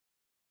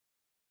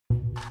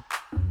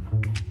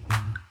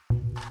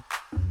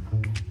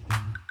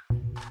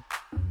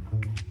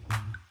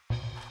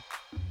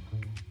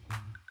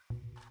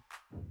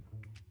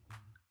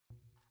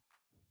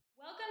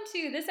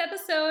to this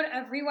episode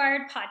of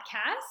Rewired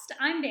Podcast.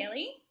 I'm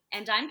Bailey.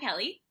 And I'm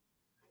Kelly.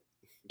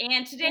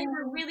 And today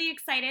we're really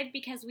excited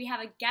because we have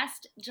a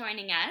guest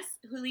joining us,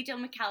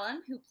 Julito McCallum,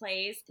 who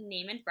plays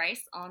Namond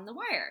Bryce on The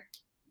Wire.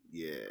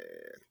 Yeah.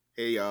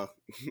 Hey, y'all.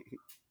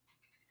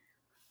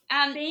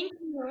 Thank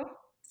you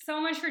so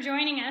much for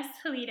joining us,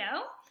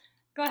 Julito.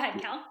 Go ahead,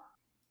 Kel.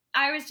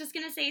 I was just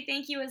going to say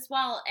thank you as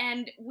well.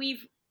 And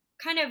we've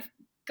kind of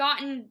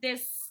gotten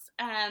this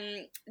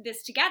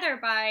together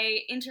by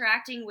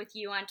interacting with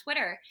you on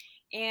Twitter.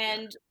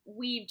 And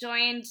we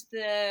joined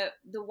the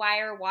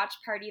Wire Watch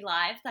Party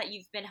Live that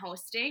you've been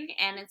hosting,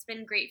 and it's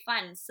been great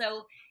fun.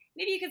 So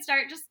maybe you could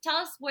start, just tell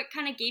us what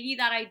kind of gave you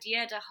that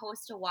idea to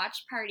host a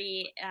watch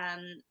party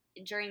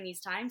during these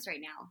times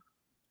right now.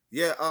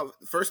 Yeah,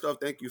 first off,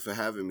 thank you for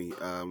having me.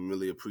 I'm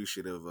really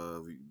appreciative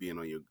of being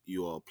on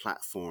your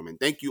platform. And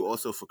thank you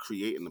also for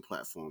creating the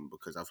platform,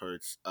 because I've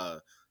heard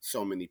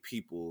so many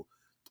people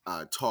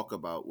talk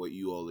about what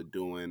you all are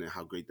doing and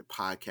how great the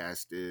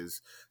podcast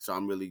is. So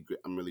I'm really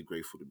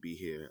grateful to be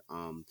here.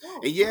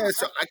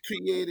 So I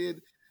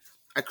created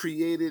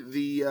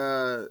the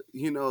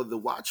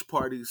the watch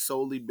party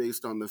solely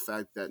based on the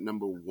fact that,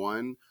 number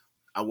one,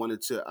 I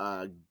wanted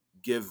to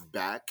give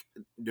back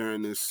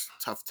during this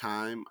tough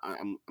time.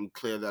 I'm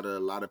clear that a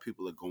lot of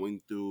people are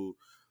going through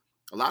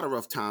a lot of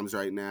rough times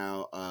right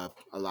now.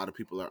 A lot of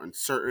people are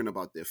uncertain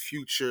about their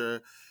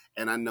future,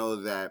 and I know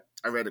that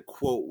I read a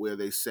quote where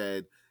they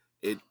said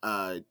it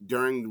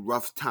during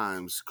rough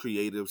times,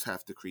 creatives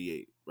have to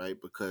create, right?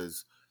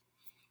 Because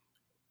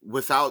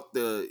without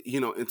the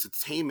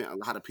entertainment, a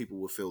lot of people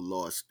will feel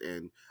lost.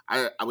 And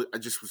I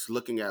just was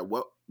looking at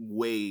what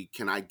way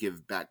can I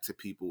give back to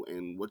people,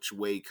 and which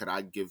way could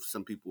I give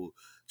some people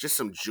just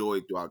some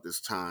joy throughout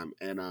this time.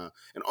 And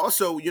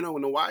also,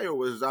 when The Wire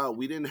was out,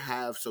 we didn't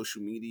have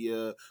social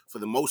media for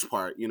the most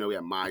part. We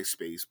had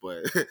MySpace,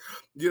 but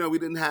we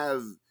didn't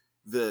have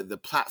the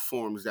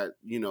platforms that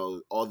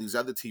all these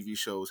other TV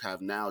shows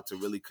have now to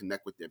really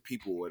connect with their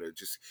people, or to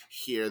just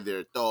hear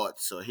their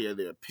thoughts or hear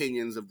their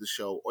opinions of the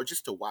show, or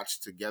just to watch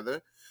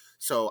together.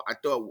 So I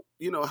thought,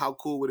 how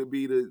cool would it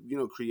be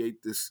to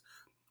create this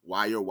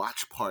Wire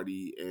watch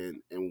party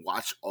and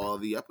watch all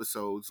the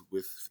episodes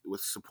with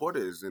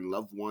supporters and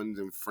loved ones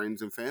and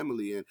friends and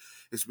family. And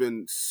it's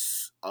been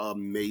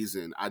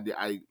amazing.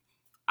 I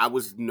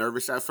was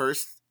nervous at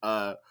first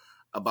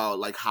about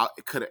like how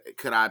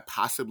could I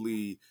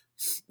possibly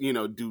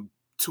do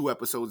 2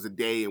 episodes a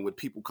day, and would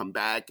people come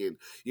back, and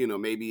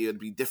maybe it'd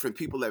be different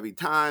people every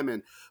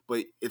time.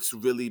 But it's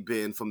really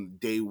been from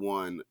day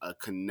one a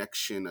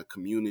connection, a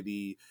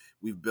community.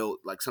 We've built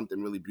like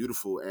something really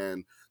beautiful,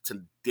 and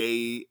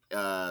today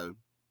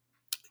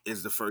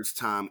is the first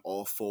time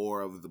all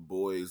 4 of the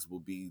boys will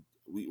be.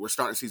 We're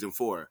starting season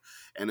 4,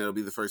 and it'll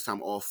be the first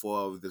time all 4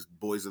 of the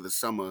boys of the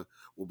summer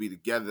will be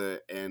together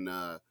and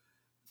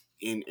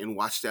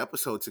watch the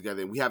episode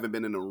together. And we haven't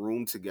been in a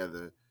room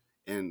together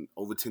in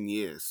over 10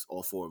 years,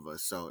 all 4 of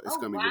us. So it's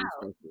going to be really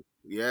special.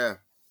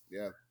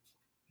 Yeah.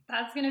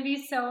 That's going to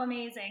be so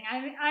amazing.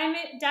 I'm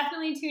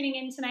definitely tuning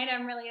in tonight.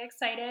 I'm really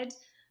excited.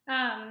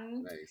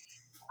 Nice.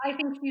 I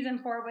think season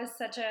 4 was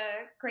such a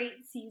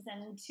great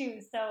season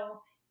too.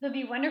 So it'll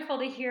be wonderful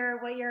to hear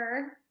what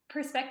your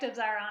perspectives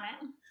are on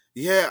it.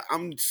 Yeah,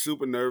 I'm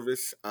super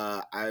nervous.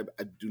 I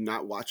do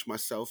not watch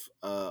myself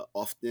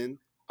often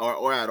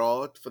or at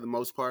all for the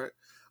most part.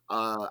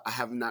 I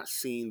have not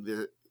seen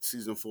the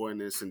season 4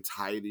 in its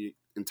entirety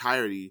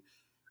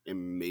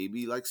in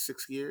maybe like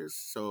 6 years.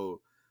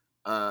 So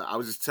I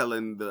was just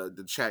telling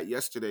the chat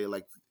yesterday,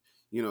 like,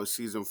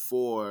 season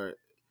 4,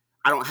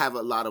 I don't have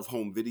a lot of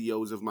home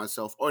videos of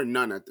myself, or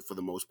none for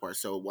the most part.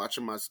 So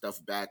watching my stuff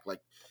back, like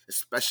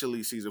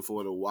especially season 4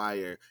 of The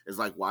Wire, is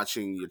like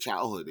watching your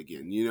childhood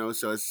again.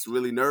 So it's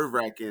really nerve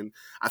wracking.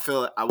 I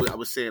feel I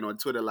was saying on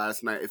Twitter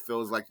last night, it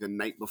feels like the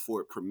night before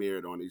it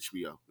premiered on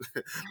HBO,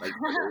 like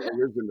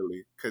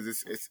originally, because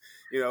it's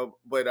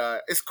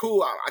But it's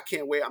cool. I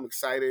can't wait. I'm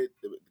excited.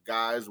 The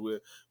guys, we're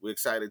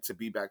excited to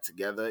be back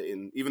together,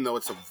 and even though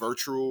it's a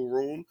virtual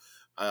room.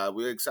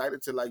 We're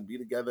excited to like be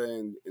together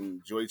and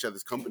enjoy each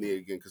other's company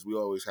again, because we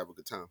always have a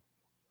good time.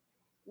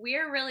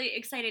 We're really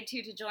excited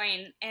too to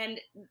join. And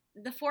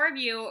the 4 of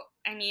you,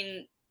 I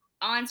mean,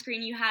 on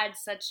screen you had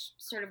such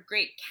sort of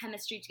great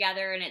chemistry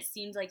together, and it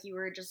seemed like you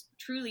were just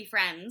truly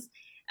friends.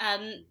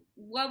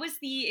 What was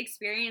the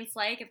experience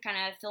like of kind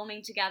of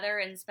filming together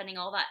and spending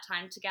all that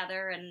time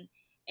together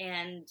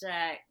and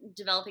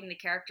developing the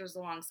characters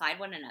alongside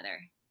one another?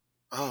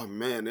 Oh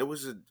man, it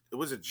was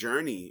a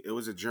journey. It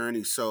was a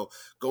journey. So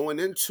going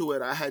into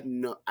it,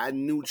 I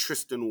knew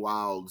Tristan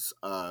Wilds.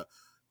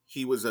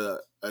 He was a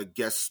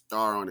guest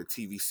star on a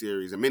TV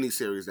series, a mini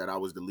series that I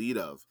was the lead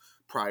of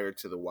prior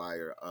to The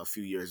Wire a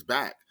few years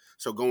back.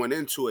 So going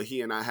into it,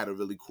 he and I had a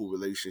really cool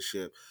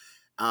relationship.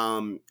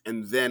 And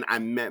then I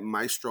met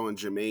Maestro and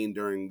Jermaine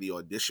during the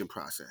audition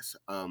process.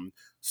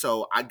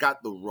 So I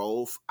got the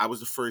role. I was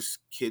the first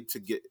kid to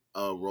get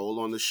a role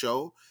on the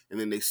show, and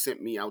then they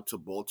sent me out to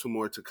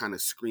Baltimore to kind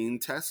of screen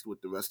test with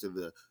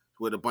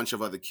with a bunch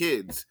of other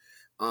kids.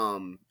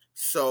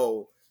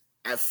 So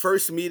at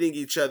first meeting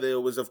each other,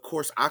 it was of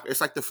course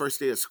it's like the first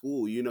day of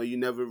school. You know, you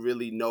never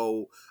really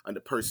know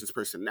the person's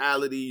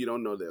personality. You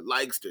don't know their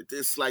likes, their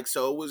dislikes.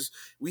 So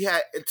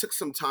it took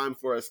some time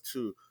for us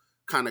to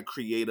kind of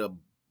create a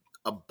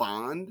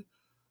bond.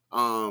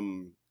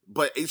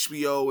 But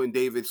HBO and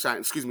David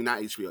Simon, excuse me,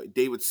 not HBO,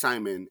 David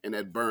Simon and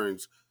Ed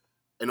Burns,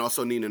 and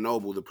also Nina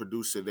Noble, the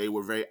producer, they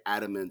were very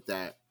adamant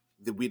that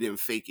we didn't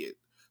fake it.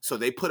 So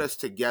they put us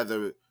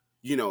together,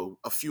 you know,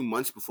 a few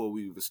months before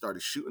we even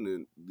started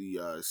shooting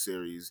the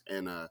series,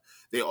 and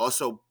they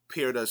also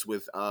paired us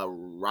with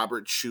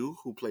Robert Chu,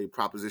 who played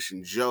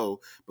Proposition Joe,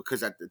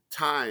 because at the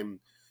time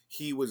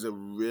he was a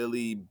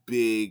really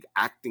big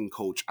acting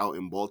coach out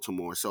in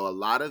Baltimore. So a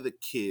lot of the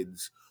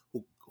kids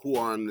who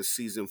are on the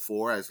season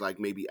 4 as like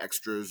maybe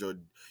extras or,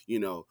 you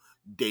know,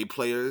 day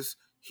players,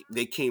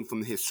 they came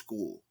from his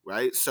school,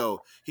 right?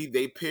 So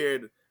they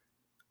paired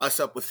us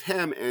up with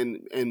him,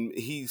 and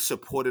he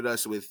supported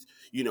us with,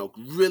 you know,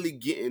 really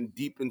getting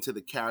deep into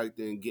the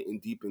character and getting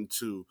deep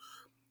into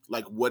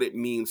like what it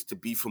means to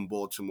be from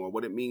Baltimore,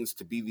 what it means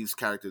to be these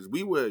characters.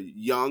 We were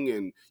young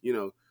and, you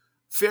know,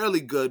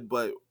 fairly good,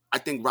 but I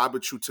think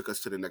Robert True took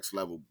us to the next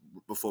level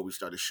before we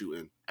started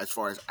shooting as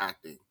far as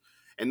acting.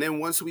 And then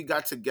once we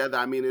got together,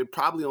 I mean, it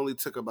probably only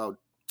took about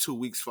 2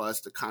 weeks for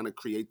us to kind of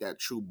create that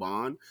true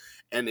bond.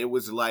 And it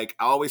was like,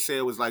 I always say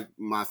it was like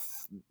my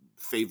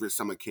favorite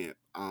summer camp.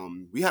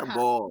 We had a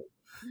ball.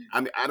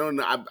 I mean, I don't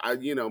know. I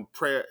you know,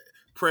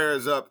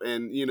 prayers up,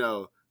 and you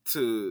know,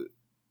 to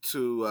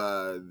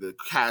the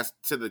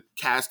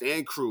cast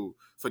and crew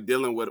for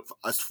dealing with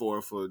us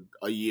for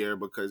a year,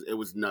 because it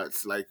was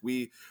nuts. Like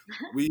we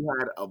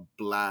had a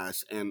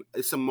blast, and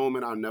it's a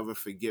moment I'll never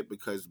forget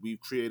because we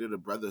created a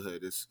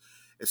brotherhood. It's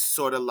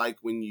sort of like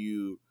when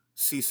you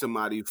see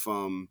somebody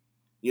from,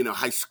 you know,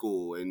 high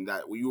school and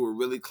that you were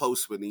really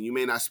close with, and you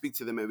may not speak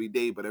to them every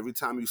day, but every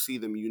time you see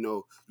them, you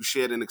know, you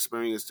shared an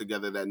experience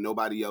together that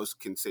nobody else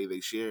can say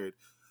they shared.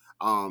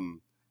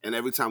 Um, and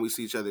every time we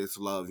see each other, it's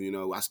love. You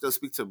know, I still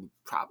speak to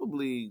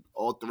probably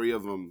all 3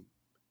 of them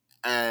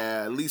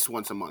at least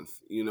once a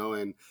month. You know,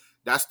 and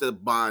that's the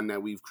bond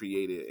that we've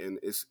created, and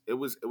it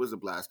was a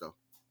blast though.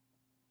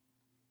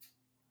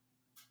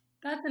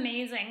 That's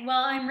amazing.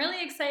 Well, I'm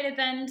really excited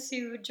then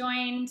to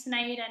join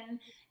tonight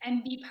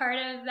and be part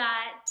of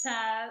that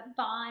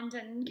bond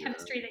and Yeah.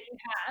 chemistry that you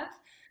have.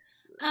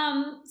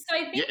 So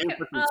I You're think, in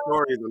for some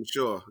stories, I'm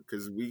sure,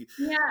 because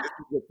yeah, this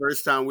is the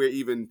first time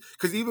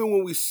because even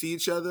when we see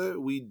each other,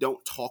 we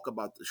don't talk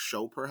about the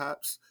show,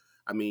 perhaps.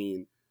 I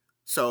mean,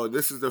 so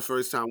this is the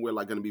first time we're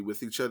like going to be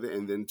with each other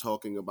and then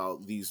talking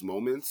about these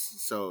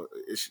moments. So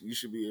you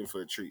should be in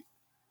for a treat.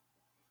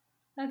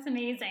 that's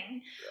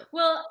amazing.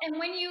 Well, and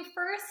when you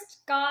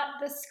first got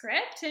the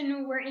script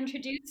and were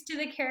introduced to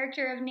the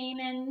character of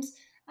Namond,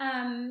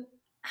 um,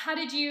 how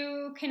did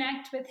you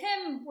connect with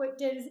him?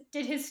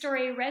 Did his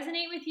story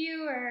resonate with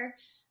you, or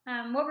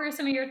what were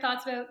some of your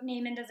thoughts about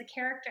Namond as a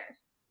character?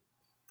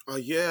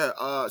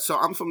 Yeah. So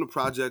I'm from the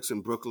projects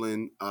in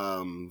Brooklyn.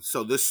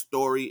 So this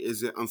story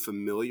isn't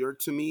unfamiliar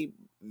to me.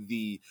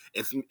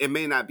 It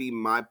may not be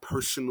my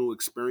personal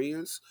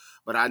experience,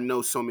 but I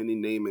know so many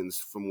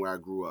Namans from where I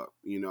grew up.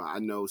 You know, I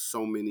know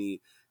so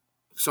many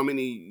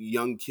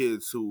young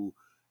kids who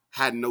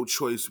had no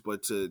choice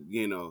but to,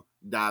 you know,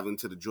 dive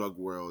into the drug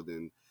world.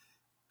 And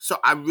so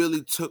I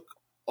really took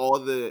all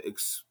the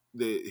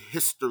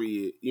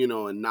history, you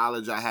know, and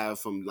knowledge I have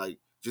from like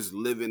just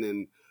living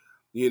in,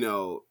 you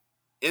know,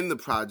 in the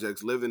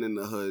projects, living in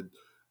the hood,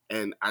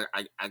 and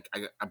I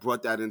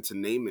brought that into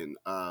Naaman.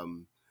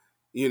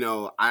 You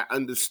know, I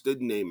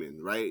understood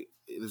Naaman, right?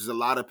 There's a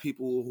lot of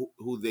people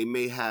who they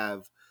may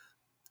have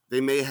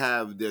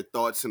their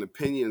thoughts and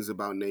opinions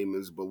about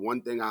Naaman's, but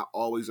one thing I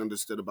always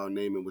understood about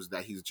Naaman was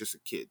that he's just a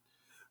kid,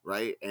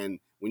 right? And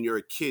when you're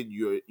a kid,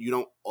 you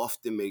don't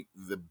often make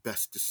the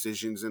best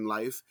decisions in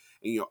life,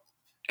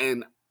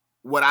 and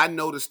what I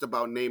noticed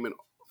about Naaman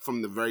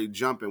from the very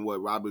jump, and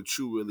what Robert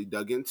Chu really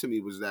dug into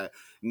me, was that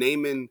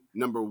Naaman,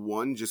 number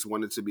one, just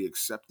wanted to be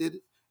accepted,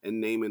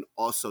 and Naaman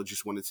also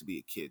just wanted to be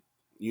a kid,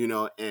 you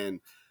know, and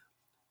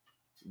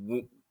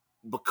w-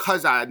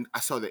 because I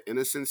saw the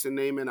innocence in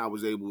Naaman, I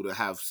was able to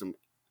have some,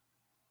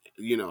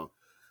 you know,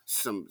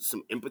 some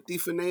empathy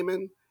for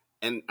Naaman,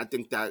 and I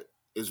think that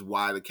is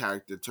why the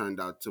character turned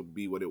out to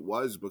be what it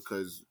was.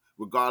 Because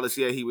regardless,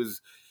 yeah,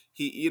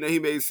 he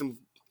made some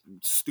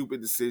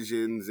stupid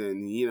decisions,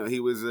 and you know he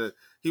was a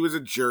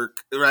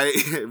jerk, right?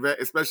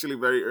 Especially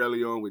very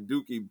early on with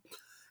Dookie.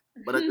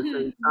 But at the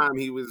same time,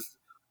 he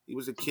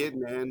was a kid,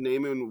 man.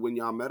 Naaman, when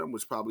y'all met him,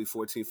 was probably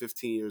 14,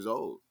 15 years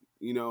old,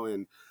 you know,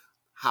 and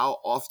how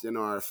often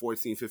are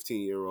 14,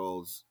 15-year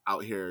olds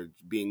out here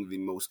being the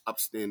most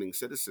upstanding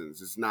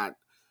citizens? It's not,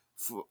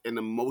 in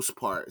the most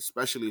part,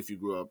 especially if you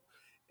grew up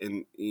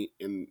in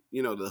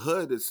you know, the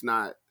hood, it's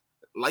not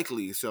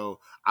likely. So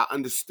I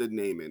understood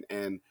Naaman,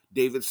 and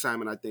David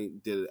Simon, I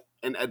think,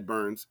 and Ed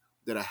Burns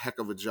did a heck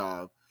of a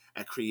job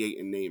at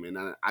creating Naaman.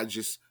 And I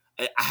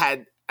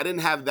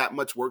didn't have that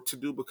much work to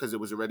do because it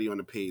was already on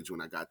the page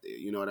when I got there.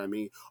 You know what I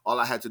mean? All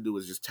I had to do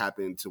was just tap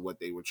into what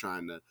they were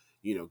trying to,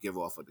 you know, give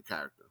off of the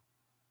character.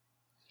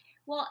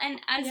 Well,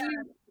 and as Yeah.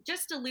 you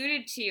just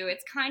alluded to,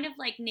 it's kind of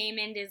like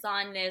Namond is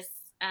on this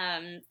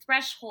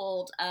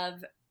threshold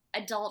of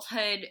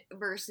adulthood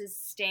versus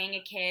staying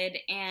a kid,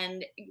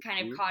 and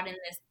kind of Mhm. caught in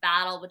this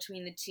battle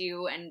between the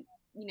two, and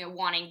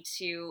wanting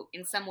to,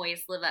 in some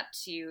ways, live up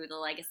to the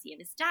legacy of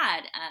his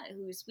dad,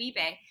 who's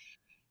Weebay.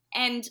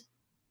 And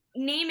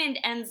Namond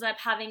ends up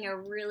having a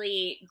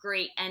really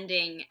great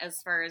ending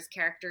as far as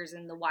characters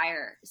in The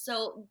Wire.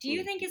 So, do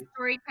you think his Mhm.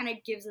 story kind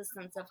of gives a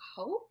sense of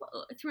hope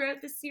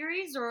throughout the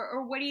series,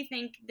 or what do you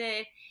think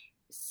the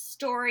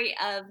story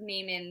of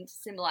Namond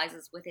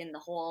symbolizes within the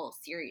whole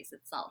series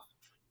itself?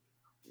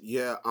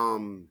 Yeah,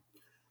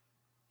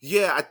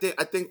 yeah, I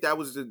think that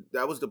was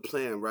the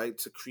plan, right?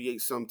 To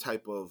create some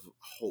type of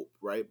hope,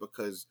 right?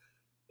 Because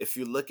if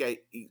you look at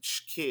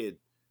each kid,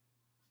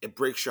 it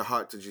breaks your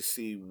heart to just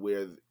see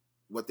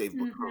what they've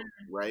become,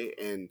 Mm-hmm. right?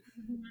 And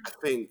Mm-hmm. I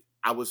think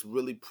I was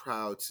really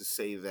proud to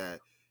say that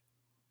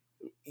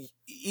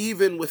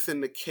even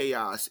within the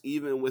chaos,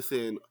 even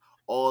within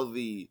all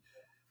the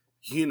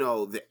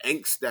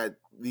angst that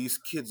these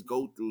kids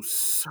go through,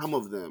 some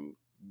of them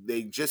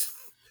they just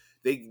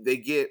they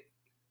get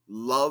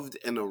loved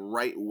in a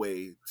right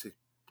way to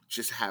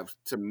just have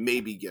to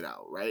maybe get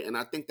out, right? And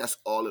I think that's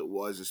all it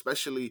was.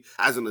 Especially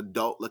as an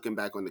adult looking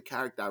back on the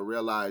character, I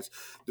realized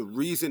the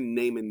reason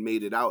Naaman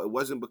made it out, it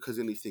wasn't because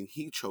anything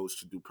he chose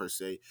to do per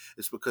se.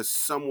 It's because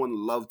someone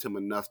loved him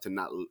enough to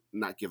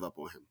not give up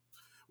on him,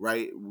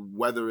 right?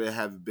 Whether it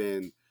have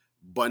been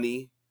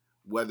Bunny,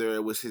 whether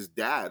it was his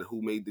dad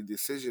who made the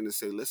decision to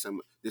say,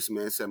 listen, this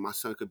man said my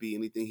son could be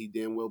anything he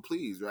damn well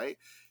please, right?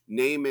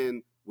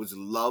 Naaman was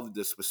loved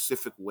a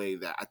specific way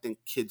that I think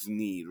kids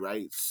need,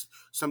 right?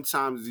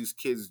 Sometimes these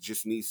kids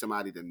just need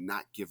somebody to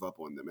not give up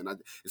on them.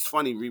 And it's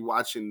funny,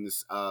 rewatching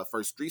this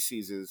first 3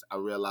 seasons, I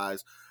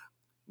realized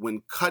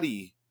when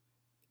Cuddy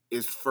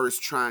is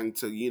first trying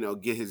to,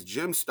 get his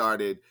gym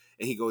started,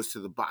 and he goes to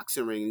the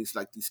boxing ring, and he's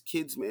like, these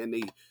kids, man,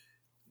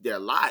 they're a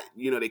lot.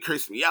 They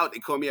curse me out. They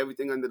call me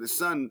everything under the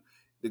sun.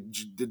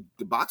 The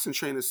boxing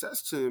trainer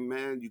says to him,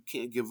 man, you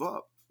can't give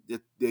up.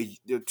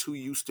 They're too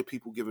used to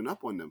people giving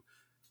up on them.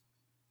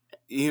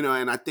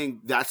 And I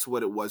think that's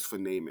what it was for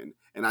Naaman.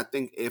 And I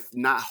think if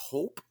not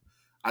hope,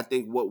 I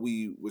think what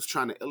we was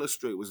trying to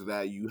illustrate was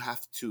that you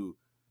have to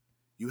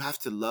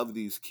love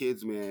these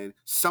kids, man.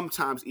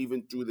 Sometimes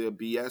even through their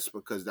BS,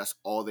 because that's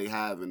all they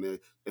have, and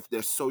if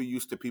they're so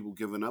used to people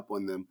giving up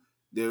on them,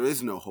 there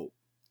is no hope.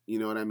 You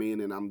know what I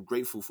mean? And I'm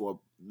grateful for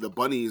the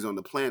bunnies on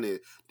the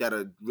planet that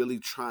are really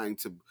trying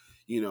to,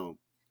 you know,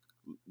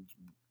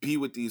 be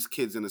with these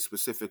kids in a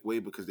specific way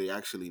because they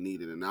actually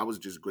need it. And I was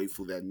just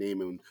grateful that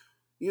Naaman,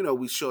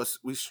 we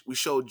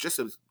showed just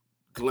a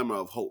glimmer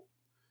of hope,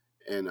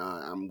 and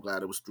I'm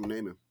glad it was through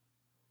Naaman.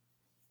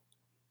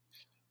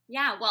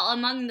 Yeah, well,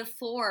 among the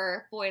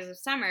four boys of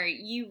summer,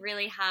 you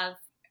really have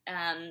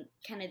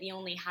kind of the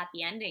only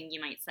happy ending, you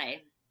might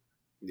say.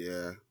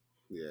 Yeah.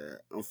 Yeah.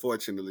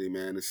 Unfortunately,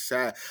 man, it's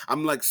sad.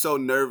 I'm like so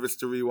nervous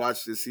to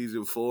rewatch this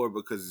season 4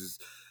 because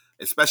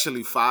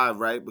especially 5,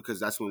 right? Because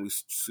that's when we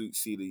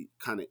see the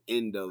kind of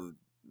end of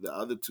the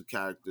other two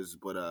characters,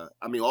 but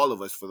I mean all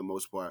of us for the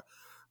most part.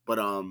 But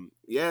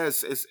yeah,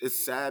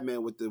 it's sad,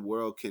 man, what the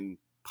world can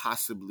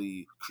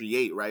possibly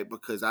create, right?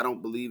 Because I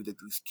don't believe that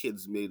these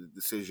kids made a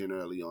decision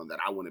early on that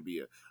I want to be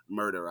a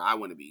murderer, I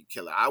want to be a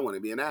killer, I want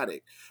to be an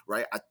addict,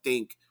 right? I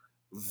think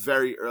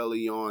very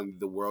early on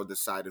the world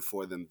decided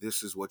for them,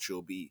 this is what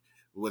you'll be,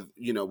 with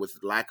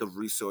lack of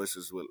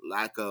resources, with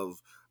lack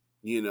of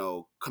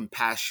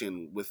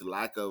compassion, with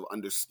lack of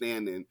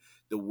understanding.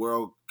 The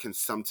world can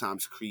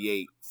sometimes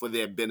create for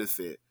their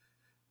benefit,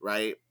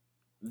 right,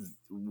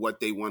 what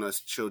they want us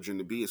children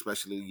to be,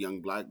 especially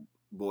young black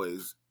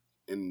boys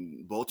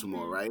in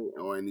Baltimore, Mm-hmm. right,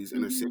 or in these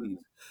inner Mm-hmm. cities.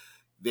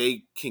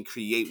 They can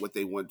create what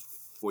they want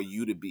for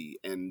you to be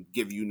and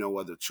give you no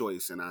other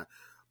choice. And I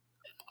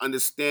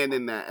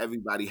understanding that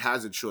everybody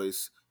has a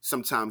choice.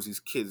 Sometimes these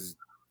kids,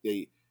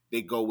 they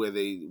go where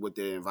what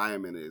their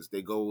environment is.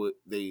 They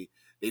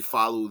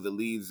follow the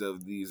leads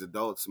of these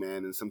adults,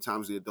 man. And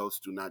sometimes the adults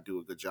do not do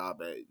a good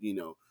job at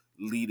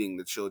leading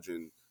the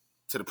children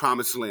to the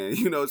promised land.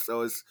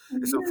 So it's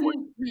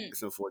unfortunate. Mm-hmm.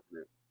 It's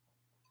unfortunate.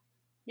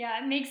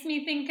 Yeah, it makes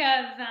me think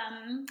of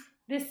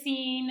the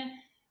scene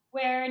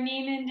where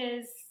Naaman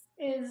is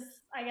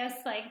I guess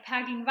like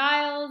packing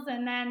vials,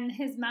 and then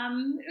his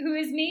mom, who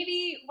is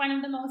maybe one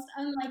of the most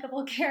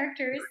unlikable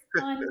characters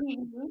on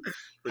TV,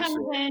 For comes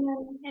sure.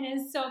 in and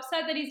is so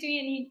upset that he's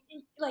doing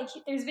it. And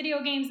there's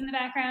video games in the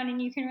background,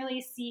 and you can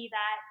really see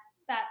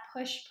that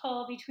push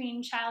pull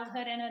between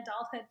childhood and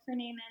adulthood for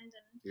Naaman. And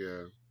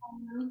Yeah.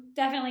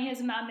 definitely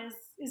his mom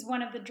is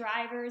one of the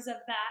drivers of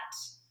that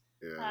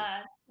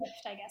Yeah.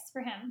 shift, I guess,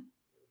 for him.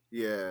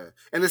 Yeah,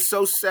 and it's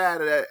so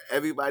sad that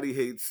everybody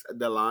hates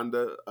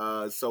Delonda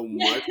so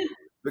much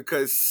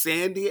because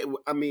Sandy.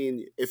 I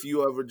mean, if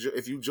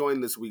you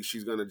join this week,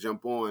 she's gonna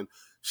jump on.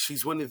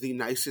 She's one of the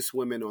nicest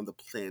women on the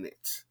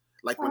planet.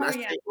 Like when Oh I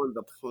yeah. say on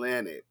the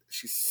planet,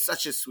 she's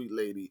such a sweet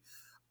lady.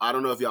 I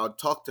don't know if y'all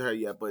talked to her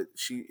yet, but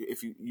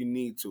if you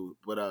need to,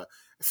 but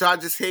so I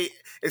just hate.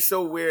 It's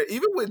so weird.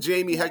 Even with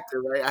Jamie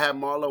Hector, right? I had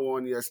Marlo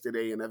on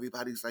yesterday, and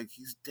everybody's like,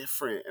 he's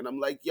different, and I'm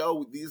like,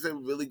 yo, these are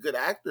really good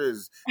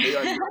actors. They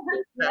are not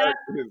good Yeah.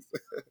 characters.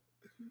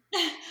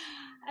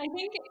 I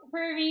think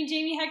for me,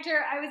 Jamie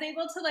Hector, I was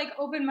able to like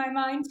open my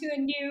mind to a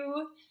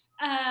new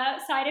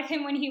side of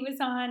him when he was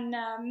on.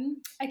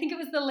 I think it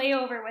was The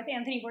Layover with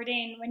Anthony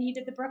Bourdain when he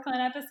did the Brooklyn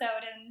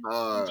episode, and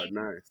Oh, Jamie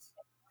nice.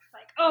 was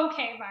like,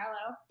 "Okay,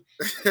 Marlo,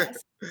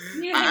 yes,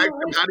 you I hang asked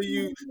out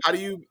him, with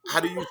how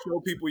do you show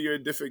people you're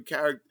a different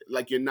character?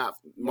 Like you're not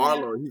yeah."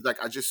 Marlo. He's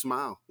like, I just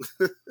smile.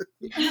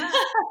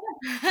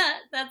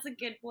 That's a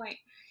good point.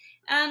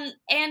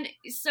 And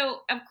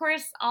so, of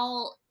course,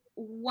 all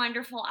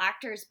wonderful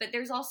actors, but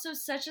there's also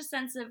such a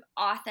sense of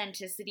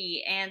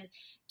authenticity. And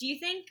do you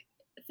think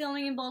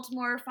filming in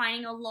Baltimore,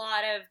 finding a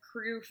lot of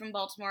crew from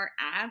Baltimore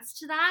adds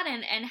to that?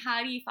 And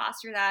how do you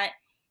foster that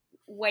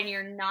when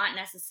you're not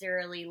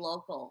necessarily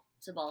local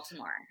to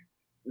Baltimore?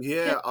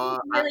 Yeah.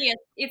 Because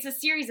it's a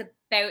series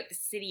about the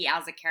city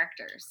as a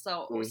character.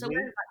 So where does Mhm.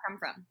 that come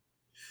from?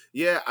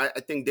 Yeah, I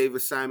think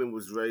David Simon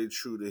was very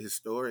true to his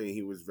story, and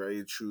he was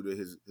very true to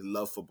his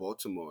love for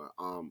Baltimore.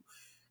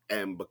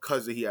 And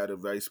because he had a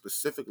very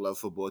specific love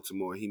for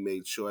Baltimore, he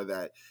made sure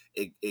that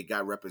it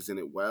got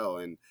represented well,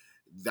 and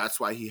that's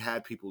why he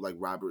had people like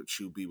Robert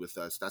Chu be with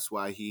us. That's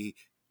why he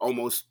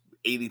almost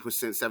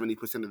 80%,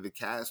 70% of the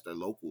cast are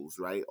locals,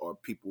 right? Or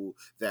people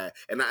and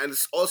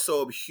it's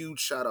also a huge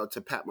shout out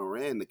to Pat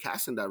Moran, the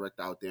casting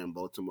director out there in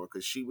Baltimore,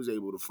 because she was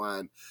able to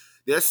find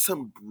there's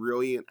some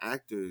brilliant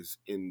actors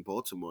in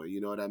Baltimore.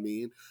 You know what I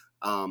mean?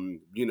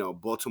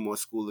 Baltimore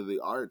School of the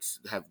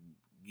Arts have,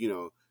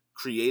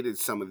 created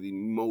some of the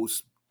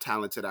most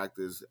talented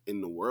actors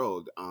in the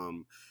world.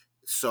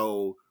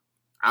 So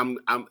I'm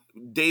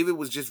David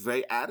was just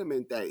very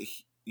adamant that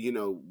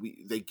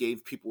they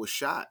gave people a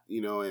shot,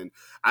 and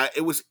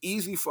it was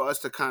easy for us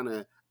to kind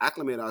of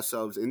acclimate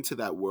ourselves into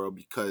that world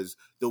because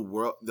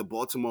the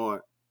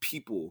Baltimore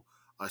people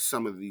are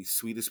some of the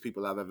sweetest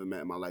people I've ever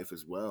met in my life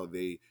as well.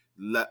 They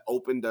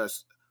opened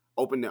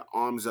their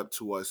arms up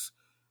to us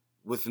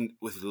with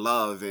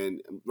love,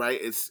 and right,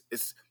 it's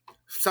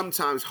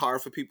sometimes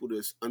hard for people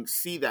to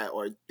see that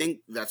or think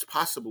that's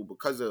possible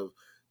because of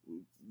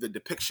the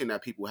depiction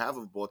that people have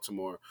of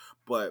Baltimore.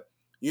 But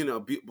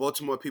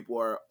Baltimore people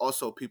are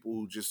also people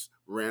who just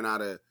ran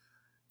out of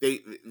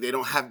they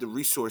don't have the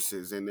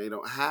resources, and they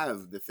don't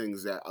have the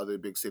things that other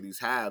big cities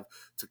have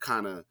to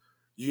kind of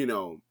you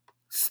know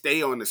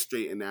stay on the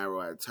straight and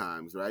narrow at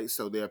times, right?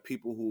 So there are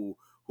people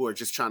who are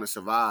just trying to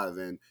survive,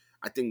 and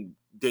I think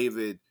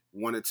David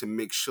wanted to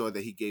make sure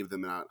that he gave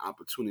them an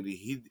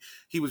opportunity.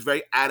 He was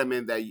very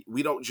adamant that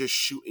we don't just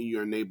shoot in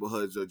your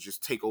neighborhoods or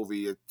just take over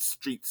your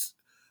streets.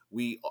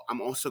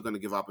 I'm also going to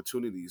give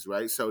opportunities,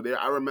 right? So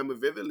I remember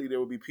vividly there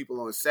would be people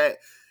on set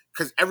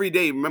because every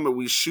day, remember,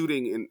 we're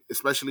shooting, and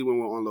especially when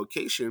we're on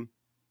location,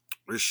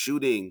 we're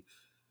shooting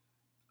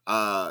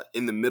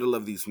in the middle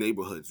of these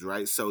neighborhoods,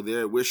 right? So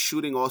we're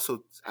shooting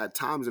also at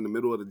times in the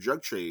middle of the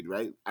drug trade,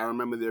 right? I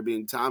remember there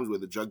being times where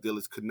the drug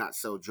dealers could not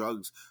sell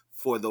drugs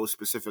for those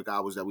specific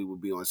hours that we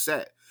would be on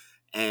set,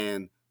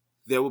 and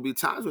there would be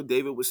times where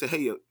David would say,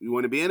 "Hey, you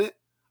want to be in it?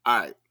 All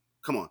right,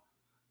 come on."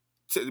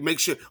 To make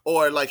sure,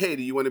 or like, hey,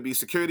 do you want to be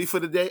security for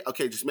the day?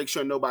 Okay, just make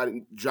sure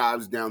nobody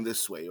drives down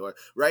this way, or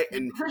right.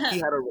 And he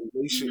had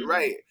a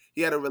right.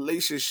 He had a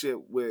relationship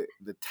with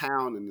the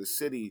town and the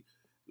city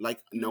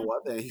like no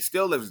other. And he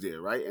still lives there,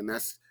 right? And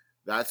that's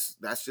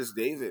just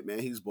David, man.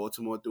 He's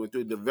Baltimore through and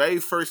through. The very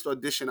first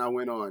audition I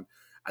went on,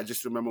 I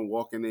just remember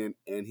walking in,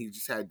 and he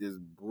just had this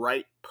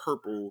bright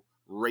purple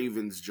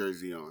Ravens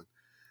jersey on,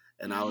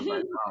 and I was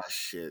like, oh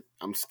shit,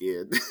 I'm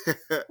scared.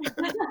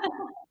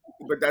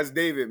 But that's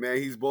David, man.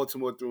 He's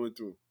Baltimore through and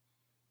through.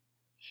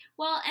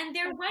 Well, and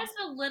there was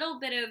a little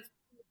bit of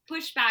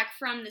pushback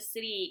from the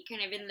city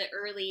kind of in the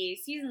early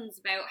seasons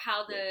about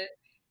how the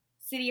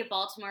city of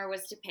Baltimore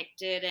was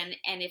depicted, and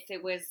if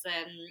it was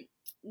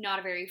not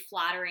a very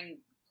flattering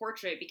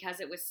portrait because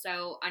it was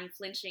so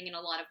unflinching in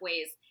a lot of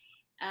ways.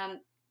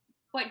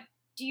 But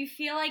do you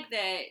feel like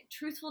the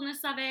truthfulness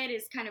of it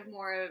is kind of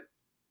more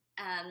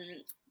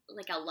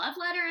like a love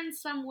letter in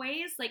some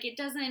ways? Like it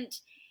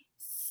doesn't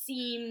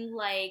seem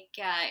like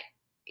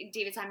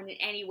David Simon in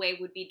any way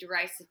would be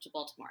derisive to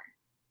Baltimore.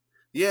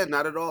 Yeah,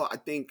 not at all. I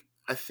think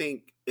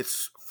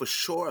it's for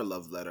sure a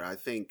love letter. I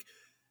think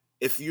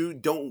if you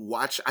don't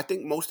watch, I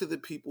think most of the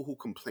people who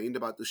complained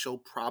about the show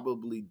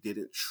probably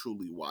didn't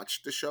truly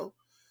watch the show,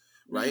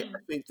 right? I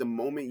think the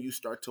moment you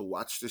start to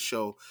watch the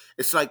show,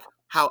 it's like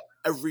how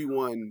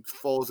everyone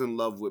falls in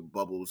love with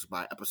Bubbles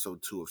by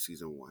episode 2 of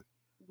season 1,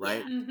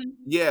 right?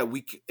 Yeah,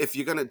 if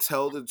you're gonna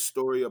tell the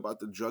story about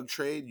the drug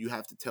trade, you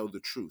have to tell the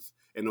truth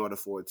in order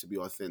for it to be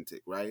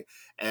authentic, right?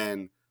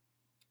 And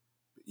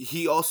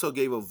he also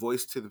gave a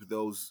voice to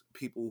those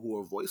people who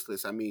are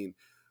voiceless. I mean,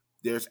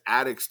 there's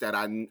addicts that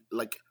I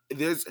like.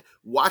 There's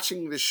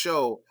watching the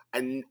show,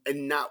 and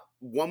not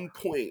one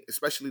point,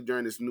 especially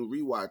during this new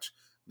rewatch,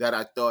 that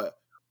I thought,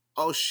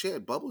 oh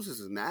shit, Bubbles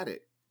is an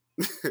addict.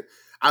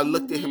 I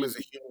looked at him Mhm. as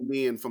a human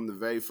being from the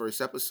very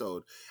first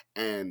episode,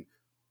 and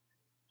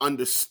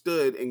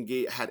understood and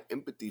had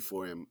empathy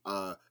for him,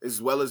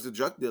 as well as the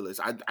drug dealers.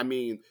 I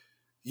mean,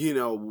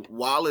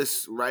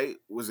 Wallace, right,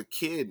 was a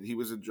kid. He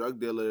was a drug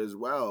dealer as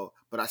well,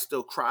 but I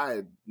still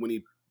cried when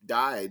he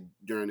died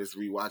during this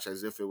rewatch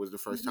as if it was the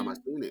first time I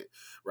Mhm. seen it,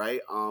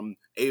 right?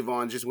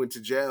 Avon just went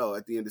to jail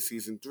at the end of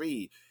season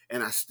 3,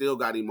 and I still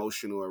got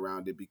emotional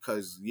around it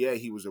because, yeah,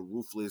 he was a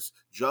ruthless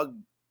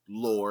drug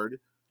lord,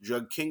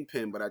 drug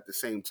kingpin, but at the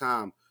same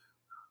time,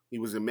 he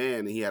was a man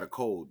and he had a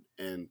code.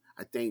 And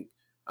I think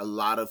a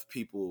lot of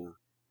people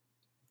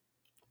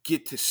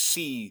get to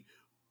see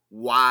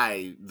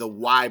the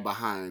why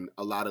behind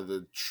a lot of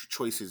the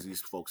choices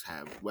these folks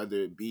have, whether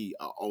it be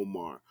a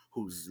Omar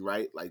who's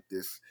right like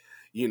this,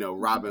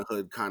 Robin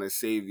Hood kind of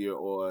savior,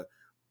 or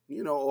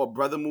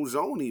Brother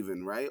Muzone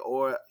even, right,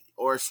 or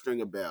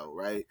Stringer Bell,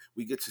 right.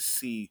 We get to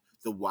see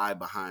the why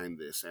behind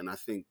this, and I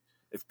think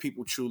if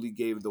people truly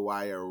gave The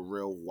Wire a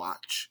real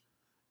watch,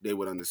 they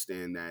would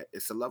understand that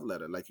it's a love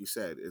letter, like you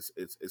said. It's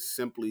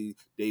simply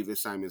David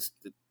Simon's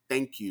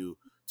thank you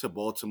to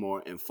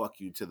Baltimore and fuck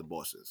you to the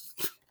bosses.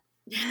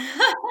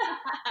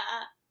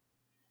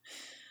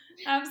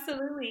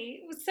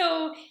 Absolutely.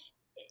 So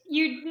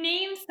you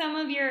named some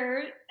of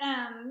your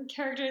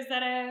characters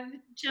that have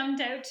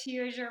jumped out to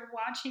you as you're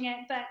watching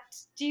it, but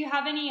do you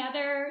have any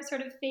other sort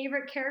of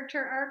favorite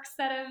character arcs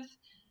that have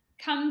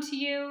come to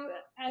you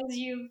as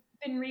you've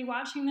been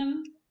rewatching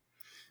them?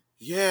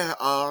 Yeah,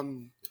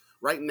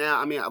 right now,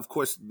 I mean, of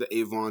course, the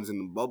Avons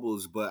and the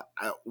Bubbles, but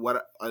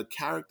what a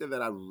character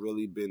that I've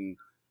really been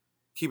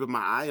keeping my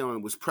eye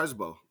on was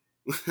Presbo.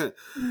 Oh,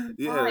 I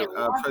Yeah,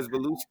 love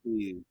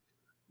Presbeluski.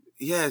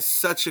 Yeah,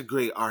 such a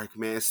great arc,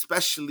 man.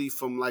 Especially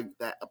from like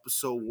that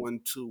episode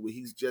 1, 2, where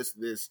he's just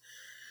this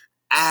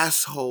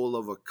asshole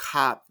of a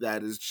cop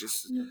that is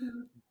just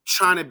Mm-hmm.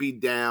 trying to be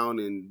down,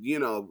 and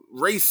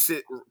race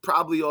it.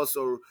 Probably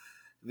also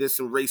there's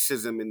some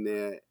racism in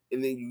there,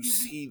 and then you Mm-hmm.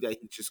 see that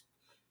he just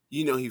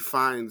he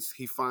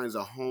finds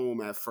a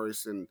home at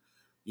first, and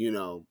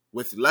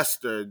with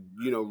Lester,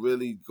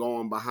 really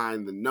going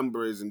behind the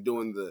numbers and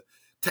doing the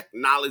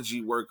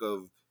technology work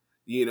of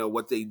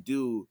what they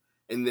do,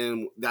 and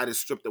then that is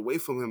stripped away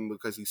from him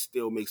because he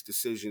still makes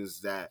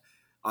decisions that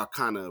are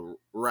kind of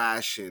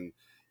rash, and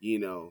you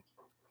know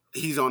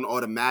he's on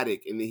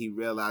automatic, and then he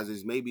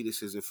realizes maybe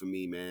this isn't for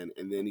me, man.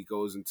 And then he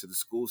goes into the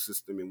school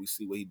system, and we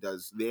see what he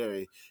does there.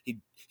 And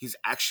he's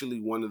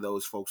actually one of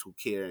those folks who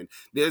care. And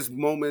there's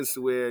moments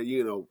where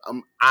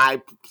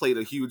I played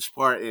a huge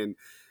part in,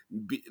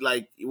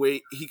 like,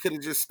 where he could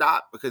have just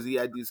stopped because he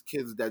had these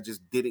kids that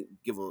just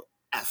didn't give a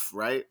f,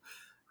 right?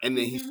 And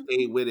then he Mm-hmm.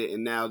 stayed with it,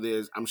 and now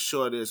I'm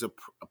sure there's a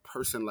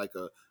person like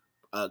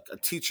a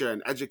teacher,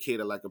 an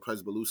educator like a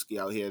Presbeluski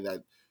out here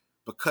that,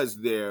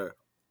 because they're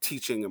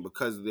teaching and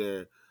because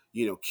they're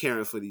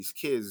caring for these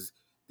kids,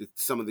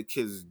 some of the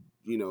kids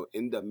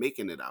end up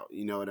making it out.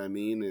 You know what I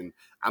mean? And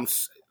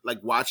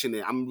like watching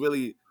it, I'm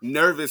really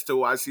nervous to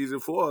watch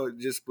season 4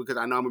 just because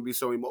I know I'm gonna be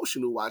so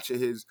emotional watching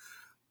him,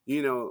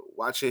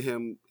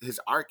 his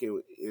arc,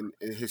 and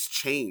his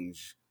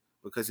change,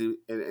 because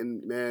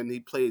and man, he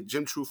played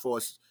Jim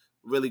Truforce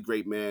really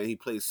great, man. He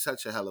played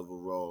such a hell of a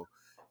role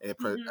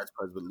Mm-hmm. as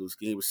President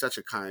Lusky. He was such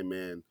a kind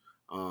man.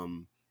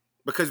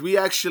 Because we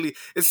actually,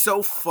 it's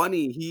so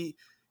funny.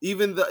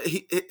 Even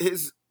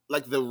his,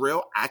 like, the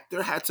real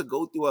actor had to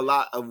go through a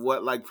lot of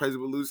what, like,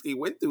 President Lusky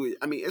went through.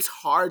 I mean, it's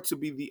hard to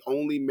be the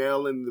only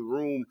male in the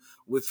room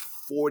with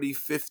 40,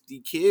 50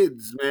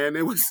 kids, man.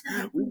 It was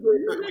we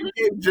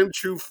gave Jim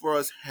True for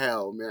us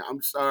hell, man.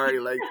 I'm sorry,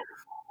 like,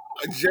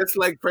 just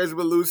like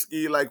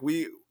Presbeluski, like,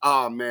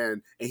 oh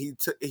man, and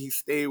he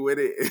stayed with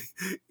it.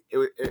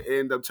 It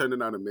ended up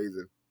turning out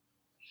amazing.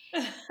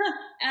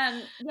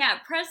 Yeah,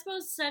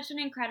 Presbo's such an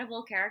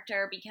incredible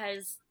character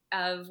because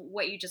of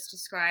what you just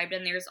described,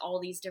 and there's all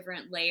these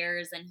different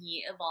layers, and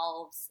he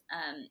evolves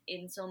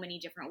in so many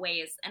different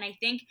ways. And I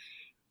think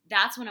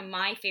that's one of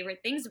my favorite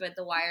things about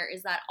The Wire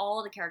is that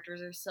all the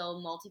characters are so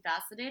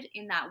multifaceted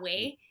in that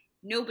way.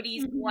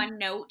 Nobody's Mm-hmm. one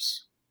note.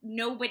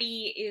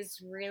 Nobody is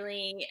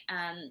really,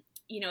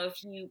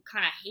 if you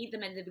kind of hate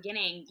them at the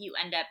beginning, you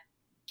end up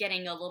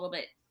getting a little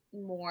bit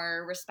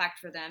more respect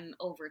for them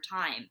over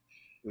time.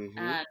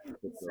 Mm-hmm. Um,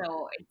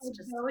 so it's Like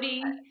just,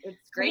 Bodhi.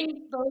 it's I great.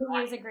 think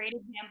Bodhi is a great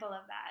example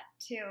of that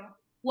too.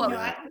 Well, Yeah.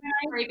 When I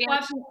sorry, Bailey.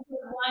 watched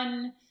episode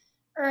 1,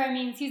 or I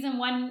mean season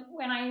 1,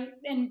 when I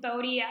in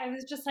Bodhi, I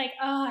was just like,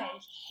 oh, I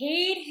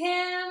hate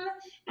him.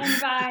 And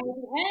by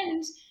the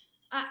end,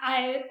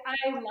 I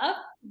love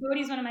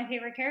Bodhi's one of my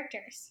favorite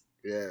characters.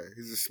 Yeah,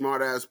 he's a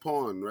smart ass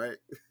pawn, right?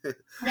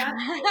 Yeah.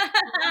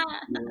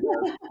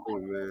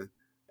 Pawn, man.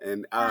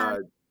 And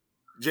Um,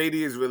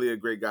 JD is really a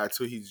great guy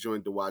too. He's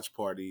joined the watch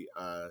party,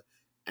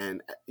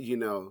 and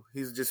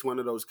he's just one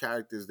of those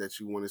characters that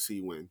you want to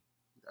see win.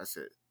 That's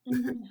it.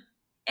 mhm.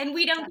 And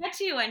we don't get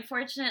to,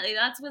 unfortunately.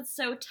 That's what's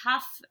so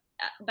tough,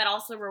 but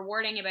also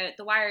rewarding about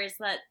The Wire is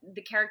that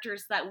the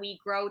characters that we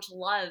grow to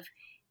love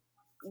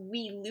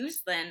we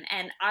lose them.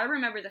 And I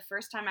remember the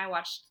first time I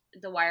watched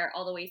The Wire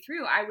all the way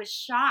through, I was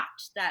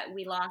shocked that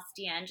we lost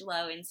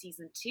D'Angelo in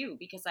season 2,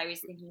 because I was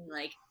thinking,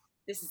 like,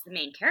 this is the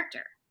main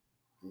character.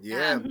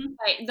 Yeah.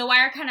 But The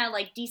Wire kind of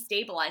like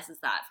destabilizes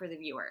that for the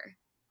viewer.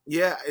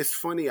 Yeah, it's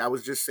funny. I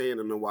was just saying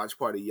in the watch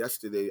party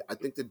yesterday, I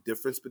think the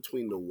difference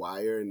between The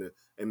Wire and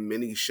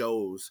many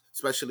shows,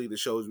 especially the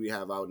shows we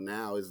have out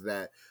now, is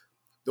that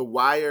The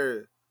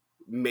Wire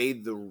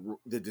made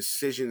the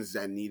decisions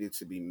that needed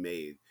to be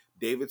made.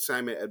 David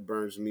Simon, Ed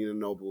Burns, Nina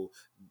Noble,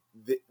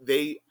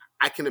 they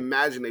I can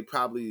imagine they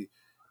probably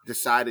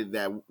decided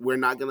that we're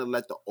not going to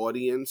let the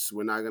audience,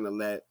 we're not going to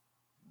let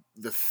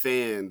the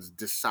fans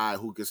decide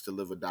who gets to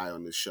live or die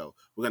on this show.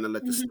 We're going to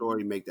let the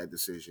story make that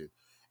decision.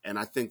 And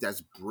I think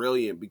that's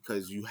brilliant,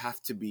 because you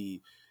have to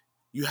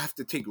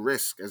take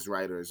risk as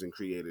writers and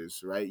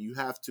creators, right? You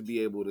have to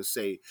be able to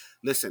say,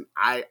 listen,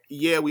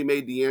 we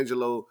made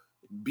D'Angelo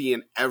be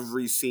in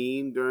every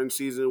scene during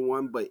season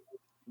 1, but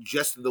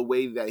just the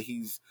way that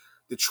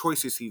the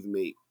choices he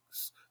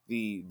makes,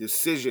 the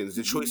decisions,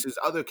 the choices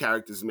other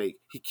characters make,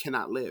 he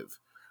cannot live,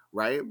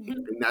 right?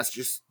 And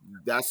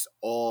that's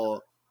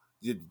all.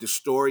 The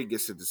story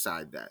gets to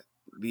decide that.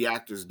 The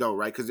actors don't,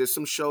 right? Because there's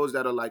some shows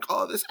that are like,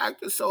 oh, this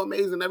actor's so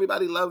amazing,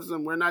 everybody loves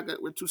him.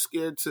 We're too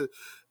scared to,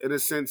 in a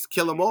sense,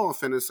 kill him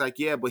off. And it's like,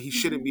 yeah, but he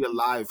shouldn't be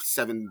alive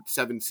seven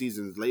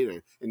seasons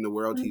later in the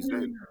world he's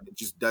in. It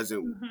just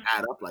doesn't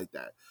add up like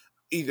that.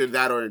 Either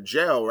that or in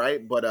jail,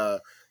 right? But I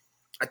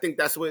think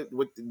that's what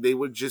they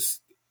were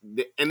just,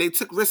 and they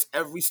took risks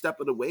every step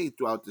of the way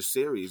throughout the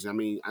series. I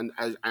mean,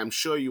 I'm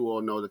sure you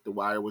all know that The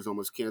Wire was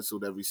almost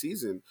canceled every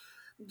season.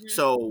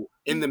 So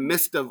in the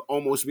midst of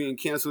almost being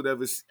canceled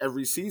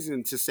every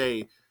season, to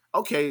say,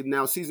 okay,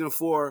 now season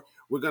 4,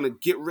 we're going to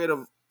get rid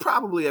of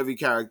probably every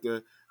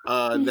character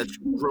that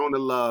you've grown to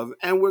love,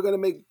 and we're going to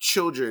make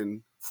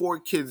 4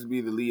 kids be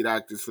the lead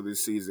actors for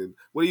this season.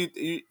 What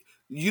do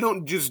you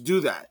don't just do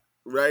that,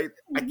 right?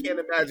 I can't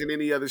imagine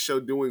any other show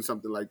doing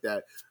something like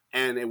that,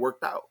 and it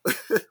worked out.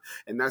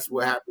 And that's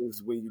what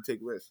happens when you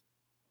take risks.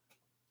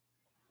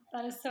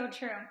 That is so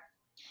true.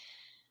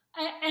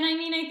 And I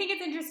mean, I think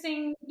it's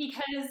interesting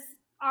because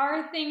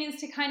our thing is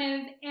to kind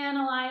of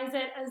analyze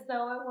it as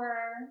though it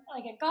were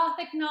like a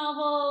Gothic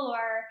novel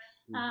or,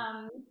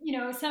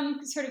 some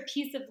sort of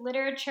piece of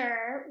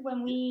literature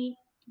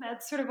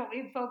that's sort of what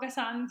we focus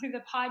on through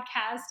the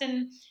podcast.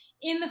 And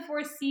in the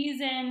 4th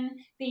season,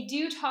 they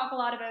do talk a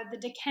lot about the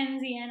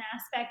Dickensian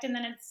aspect, and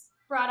then it's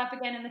brought up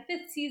again in the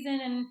 5th season.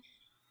 And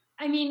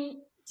I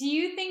mean, do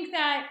you think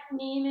that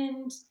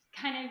Naaman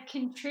kind of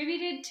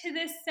contributed to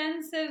this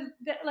sense of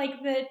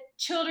the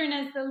children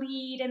as the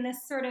lead and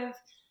this sort of,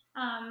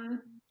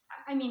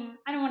 I mean,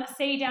 I don't want to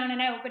say down and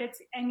out, but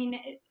it's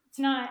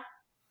not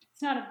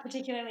a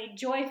particularly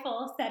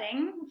joyful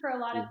setting for a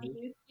lot of the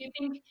youth.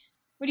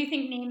 What do you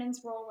think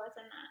Naaman's role was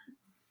in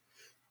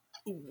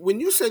that? When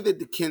you say the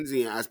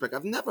Dickensian aspect,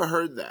 I've never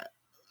heard that.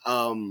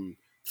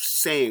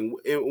 Saying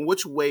in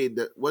which way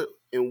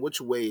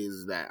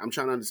is that? I'm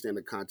trying to understand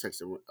the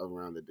context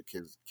around the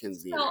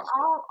Dickensian. So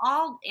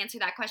I'll answer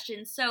that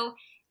question. So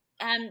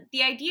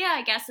the idea,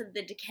 I guess, of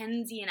the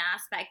Dickensian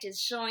aspect is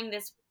showing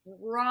this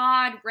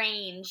broad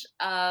range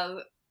of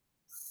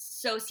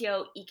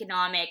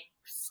socioeconomic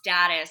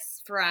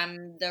status,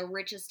 from the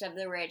richest of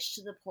the rich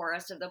to the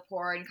poorest of the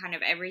poor, and kind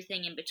of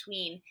everything in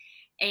between,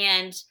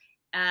 and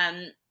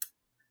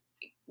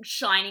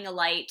shining a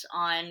light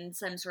on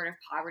some sort of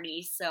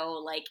poverty. So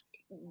like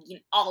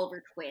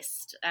Oliver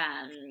Twist,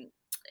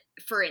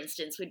 for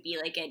instance, would be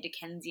like a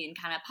Dickensian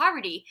kind of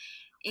poverty.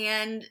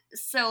 And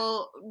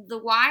so The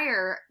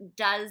Wire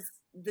does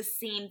the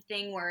same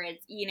thing, where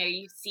it's,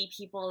 you see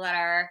people that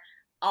are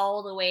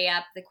all the way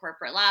up the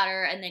corporate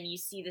ladder, and then you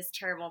see this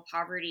terrible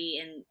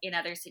poverty in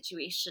other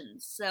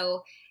situations.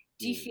 So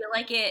do you feel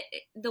like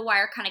The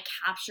Wire kind of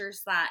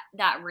captures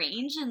that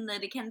range in the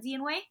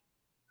Dickensian way?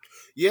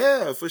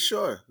 Yeah, for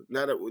sure.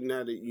 Now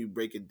that you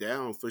break it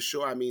down, for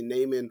sure. I mean,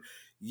 Naaman,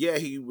 yeah,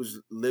 he was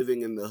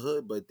living in the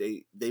hood, but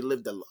they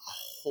lived a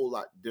whole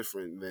lot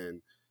different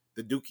than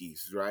the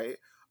Dookies, right?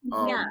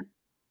 Yeah.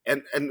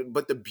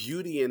 But the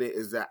beauty in it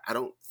is that I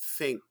don't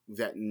think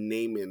that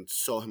Naaman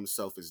saw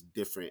himself as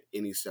different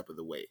any step of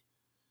the way,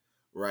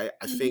 right?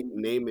 I think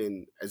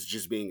Naaman, as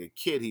just being a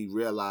kid, he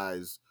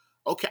realized,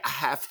 okay, I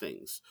have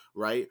things,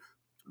 right?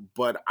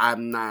 But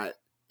I'm not,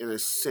 in a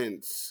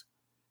sense,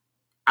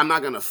 I'm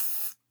not going to,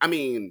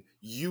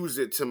 use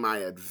it to my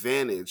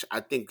advantage.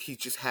 I think he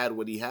just had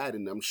what he had,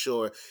 and I'm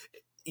sure,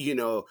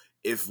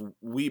 if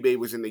Weebay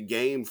was in the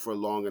game for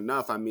long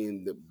enough,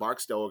 the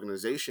Barksdale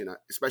organization,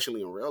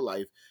 especially in real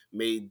life,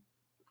 made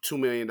 $2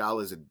 million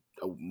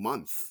a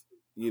month,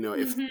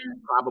 if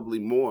probably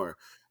more.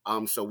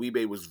 So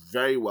Weebay was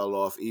very well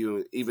off,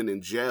 even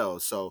in jail.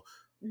 So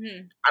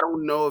I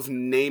don't know if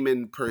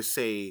Naaman per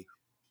se,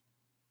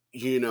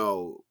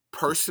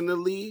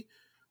 personally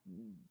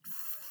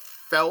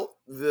felt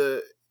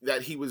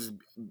that he was,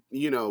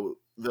 the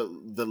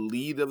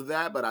lead of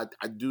that, but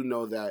I do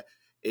know that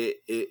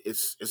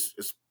it's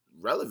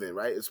relevant,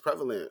 right? It's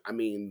prevalent.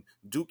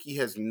 Dookie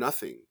has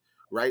nothing,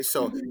 right?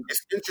 So Mhm.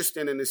 it's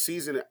interesting in the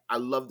season. I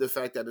love the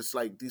fact that it's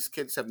like these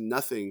kids have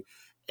nothing,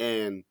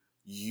 and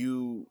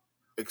you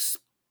ex-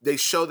 they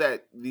show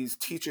that these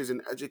teachers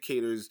and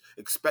educators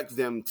expect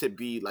them to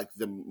be like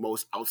the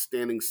most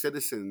outstanding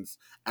citizens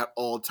at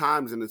all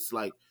times, and it's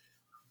like,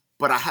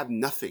 but I have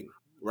nothing,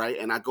 right?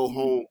 And I go Mhm.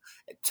 home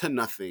to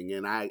nothing,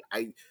 and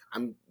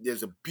I'm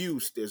there's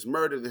abuse, there's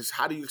murder. There's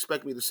how do you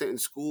expect me to sit in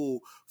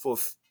school for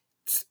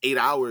 8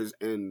 hours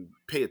and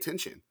pay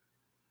attention,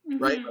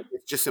 right? Like, Mhm.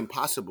 it's just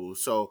impossible.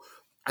 So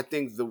I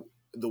think the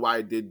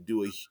Y did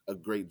do a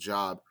great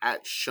job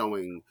at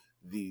showing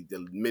the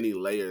many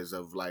layers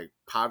of like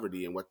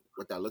poverty and what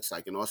that looks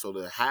like, and also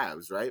the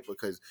haves, right?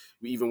 Because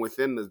even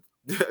within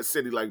a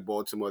city like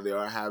Baltimore, there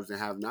are haves and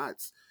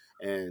have-nots,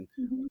 and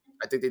Mhm.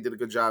 I think they did a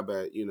good job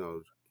at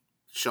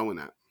showing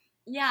that.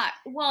 Yeah,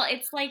 well,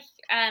 it's like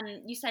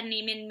you said,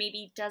 Naaman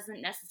maybe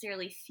doesn't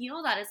necessarily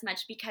feel that as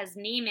much because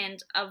Naaman,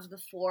 of the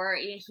four,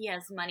 he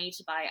has money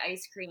to buy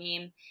ice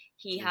cream.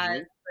 He has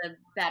Hmm. the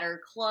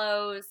better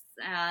clothes,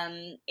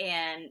 and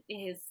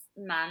his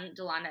mom,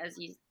 Delana, as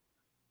you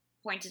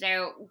pointed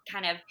out,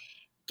 kind of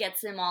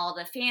gets him all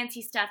the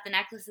fancy stuff, the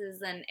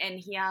necklaces, and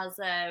he has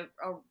a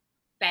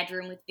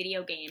bedroom with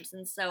video games.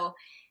 And so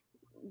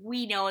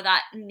we know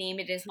that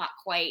Naaman is not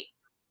quite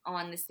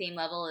on the same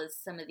level as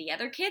some of the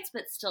other kids,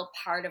 but still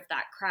part of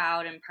that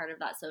crowd and part of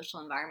that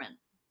social environment.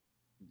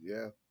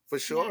 Yeah, for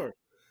Yeah. sure.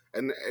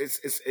 And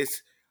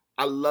it's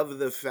I love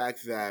the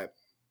fact that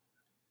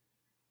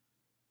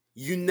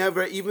you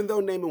never, even though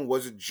Naaman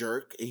was a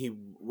jerk and he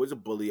was a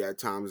bully at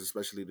times,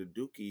 especially to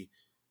Dookie,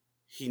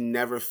 he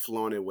never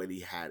flaunted when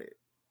he had it.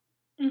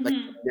 Like,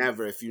 Mhm.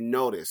 never, if you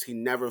notice, he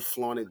never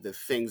flaunted the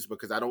things,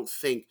 because I don't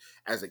think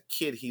as a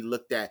kid he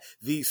looked at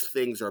these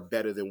things are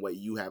better than what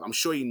you have. I'm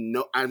sure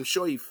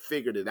he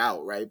figured it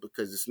out, right?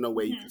 Because there's no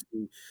way you can Mhm.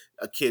 see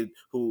a kid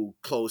who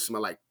clothes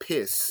smell like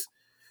piss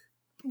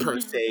per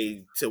Mhm.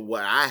 se to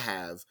what I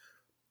have.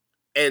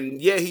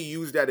 And yeah, he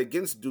used that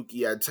against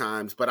Dookie at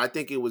times, but I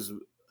think it was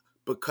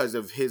because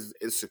of his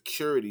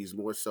insecurities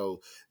more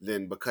so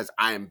than because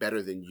I am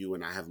better than you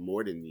and I have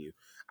more than you.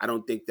 I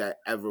don't think that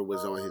ever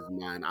was on his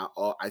mind.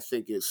 I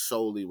think it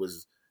solely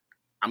was,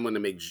 I'm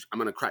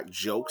gonna crack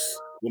jokes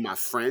with my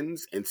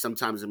friends, and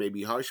sometimes it may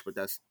be harsh, but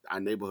that's our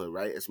neighborhood,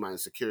 right? It's my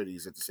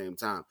insecurities at the same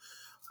time.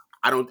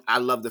 I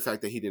love the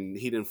fact that he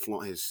didn't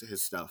flaunt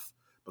his stuff,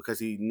 because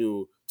he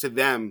knew to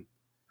them,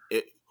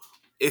 it,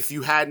 if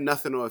you had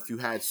nothing or if you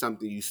had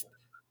something,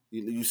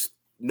 you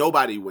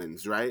nobody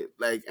wins, right?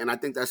 Like, and I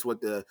think that's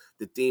what the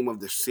theme of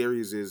the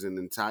series is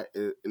in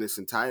its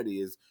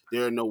entirety is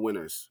there are no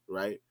winners,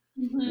 right?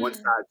 One Mhm.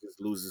 side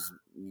just loses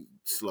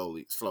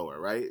slower,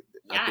 right?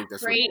 I Yeah, think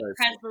that's what great Claire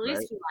said,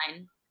 right? Krasnolewski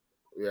line.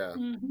 Yeah,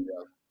 Mhm.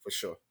 yeah, for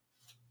sure.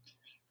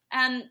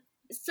 Um,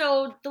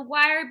 so The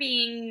Wire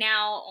being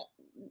now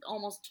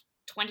almost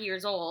 20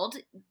 years old,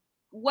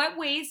 what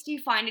ways do you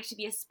find it to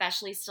be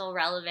especially still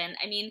relevant?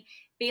 I mean,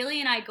 Bailey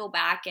and I go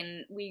back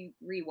and we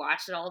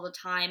rewatch it all the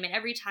time, and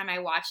every time I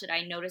watch it,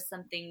 I notice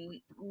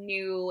something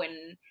new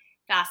and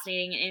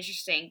fascinating and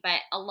interesting.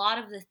 But a lot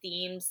of the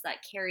themes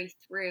that carry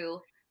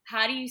through,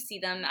 how do you see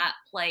them at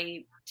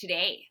play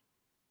today?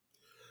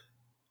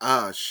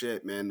 Ah,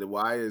 shit, man. The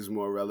Wire is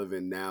more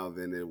relevant now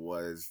than it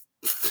was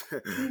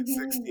Mhm.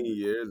 16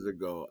 years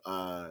ago.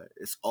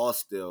 It's all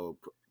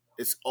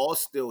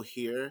still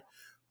here,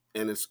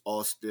 and it's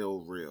all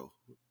still real,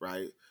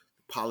 right?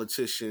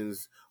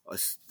 Politicians are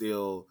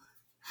still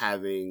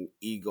having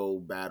ego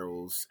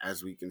battles,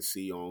 as we can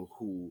see on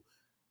who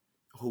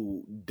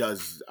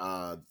does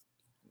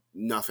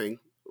nothing,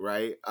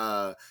 right?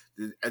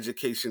 The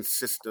education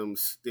system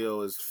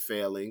still is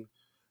failing.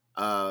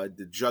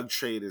 The drug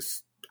trade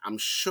is, I'm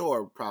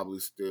sure, probably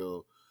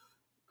still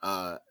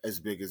as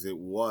big as it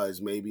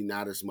was. Maybe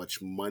not as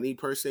much money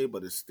per se,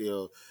 but it's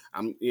still.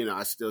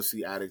 I still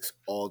see addicts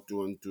all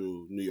through and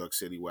through New York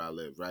City where I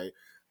live. Right.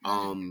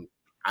 Mm. Um,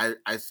 I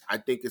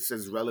think it's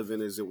as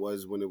relevant as it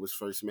was when it was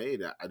first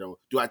made. I don't.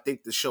 Do I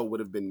think the show would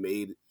have been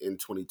made in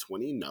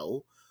 2020?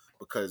 No,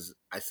 because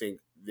I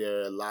think there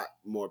are a lot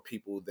more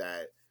people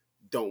that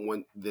don't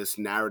want this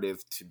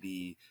narrative to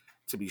be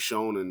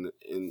shown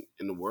in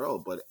the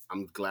world. But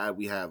I'm glad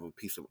we have a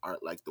piece of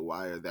art like The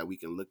Wire that we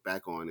can look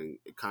back on, and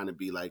it kind of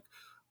be like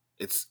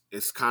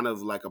it's kind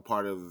of like a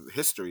part of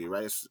history,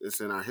 right?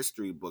 It's in our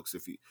history books.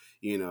 If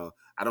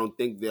I don't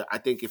think that. I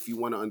think if you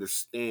want to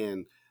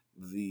understand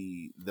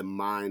the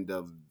mind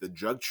of the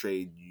drug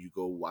trade, you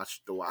go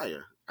watch The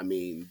Wire. I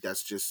mean,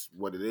 that's just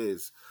what it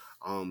is.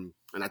 And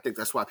I think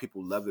that's why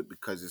people love it,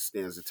 because it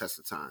stands the test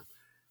of time.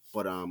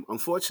 But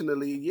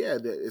unfortunately, yeah,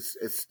 it's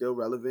still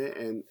relevant,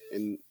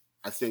 and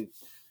I think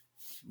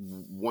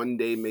one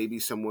day maybe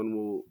someone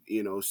will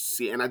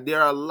see. And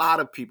there are a lot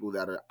of people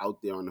that are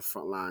out there on the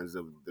front lines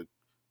of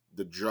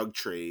the drug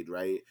trade,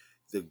 right?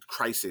 The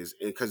crisis,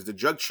 and because the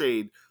drug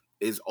trade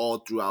is all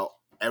throughout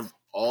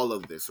all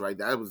of this, right?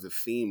 That was the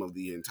theme of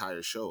the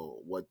entire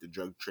show, what the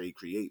drug trade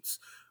creates,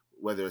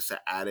 whether it's an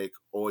addict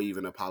or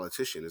even a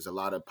politician. There's a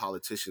lot of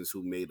politicians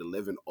who made a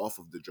living off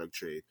of the drug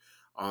trade.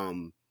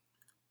 um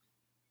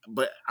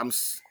but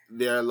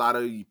there are a lot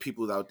of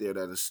people out there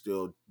that are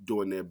still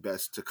doing their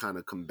best to kind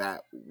of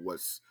combat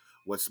what's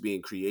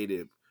being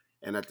created,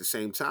 and at the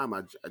same time,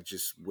 I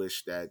just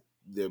wish that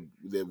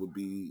there would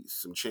be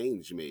some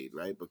change made,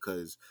 right?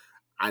 Because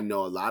I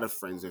know a lot of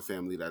friends and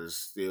family that are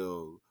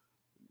still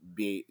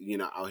being,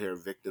 out here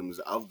victims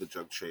of the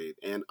drug trade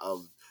and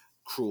of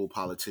cruel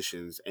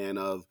politicians and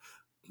of,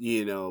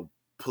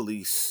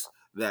 police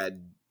that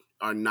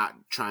are not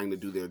trying to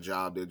do their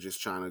job. They're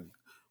just trying to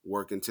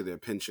work into their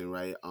pension,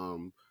 right?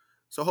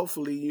 So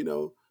hopefully,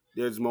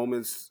 there's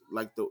moments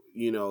like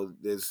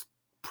there's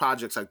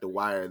projects like The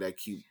Wire that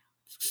keep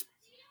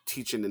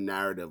teaching the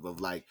narrative of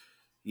like,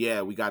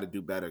 yeah, we got to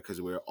do better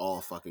because we're all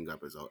fucking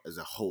up as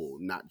a whole,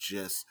 not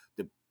just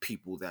the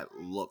people that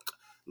look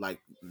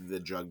like the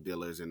drug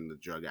dealers and the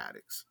drug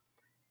addicts.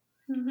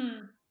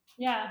 Mm-hmm.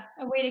 Yeah,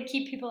 a way to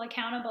keep people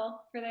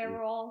accountable for their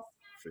roles.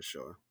 For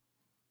sure.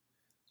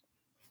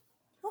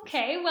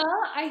 Okay, well,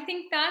 I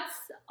think that's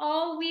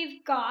all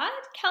we've got.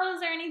 Kel,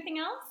 is there anything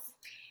else?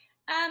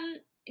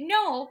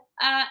 No,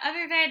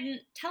 other than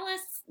tell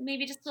us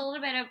maybe just a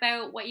little bit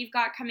about what you've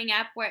got coming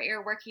up, what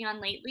you're working on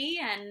lately,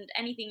 and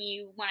anything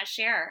you want to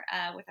share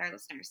with our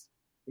listeners.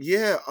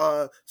 Yeah,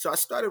 so I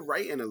started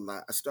writing a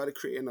lot. I started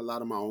creating a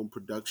lot of my own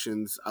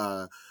productions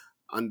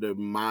under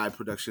my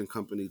production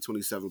company,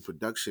 27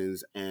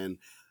 Productions, and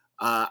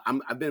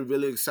I've been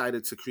really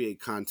excited to create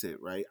content,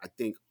 right? I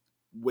think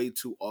way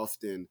too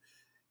often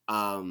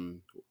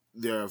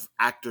there are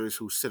actors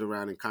who sit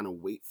around and kind of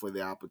wait for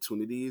their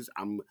opportunities.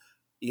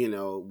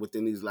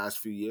 Within these last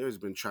few years,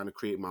 been trying to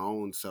create my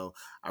own. So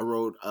I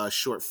wrote a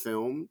short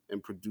film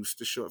and produced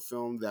a short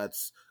film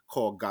that's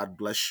called God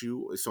Bless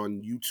You. It's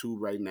on YouTube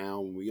right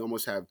now. We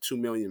almost have 2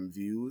 million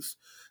views.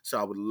 So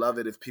I would love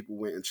it if people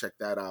went and checked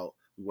that out.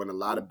 We won a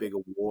lot of big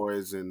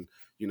awards and,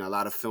 a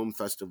lot of film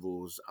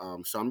festivals.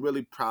 So I'm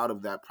really proud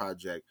of that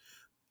project.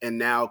 And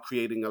now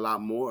creating a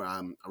lot more.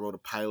 I wrote a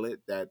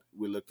pilot that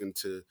we're looking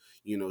to,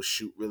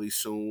 shoot really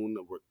soon.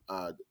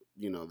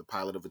 The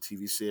pilot of a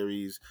TV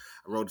series.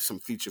 I wrote some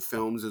feature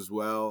films as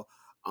well.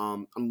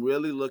 I'm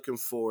really looking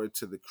forward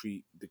to the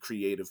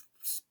creative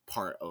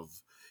part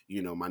of,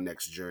 my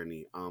next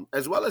journey,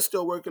 as well as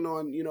still working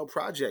on,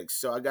 projects.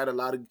 So I got a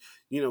lot of,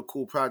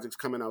 cool projects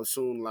coming out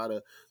soon. A lot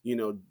of,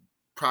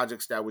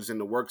 projects that was in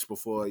the works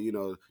before,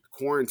 the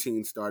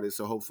quarantine started.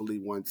 So hopefully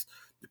once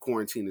the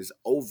quarantine is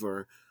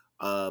over,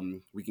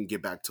 we can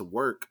get back to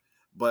work.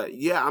 But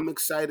yeah, I'm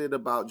excited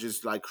about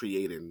just like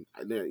creating.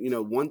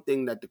 One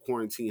thing that the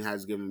quarantine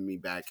has given me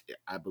back,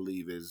 I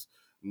believe, is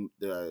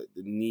the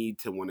need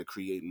to want to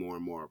create more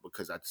and more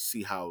because I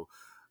see how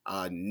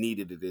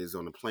needed it is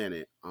on the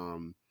planet.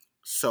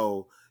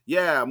 So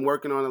yeah, I'm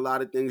working on a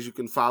lot of things. You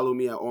can follow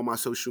me at all my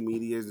social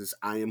medias. It's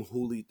I am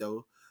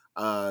Julito,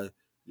 Julito,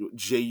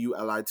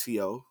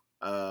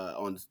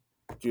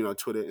 on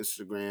Twitter,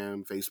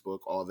 Instagram, Facebook,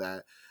 all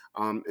that.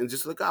 And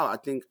just look out. I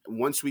think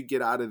once we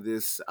get out of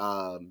this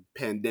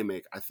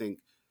pandemic, I think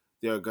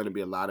there are going to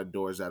be a lot of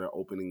doors that are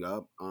opening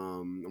up.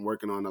 I'm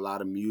working on a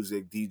lot of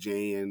music,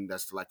 DJing.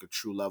 That's like a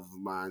true love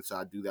of mine. So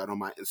I do that on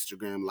my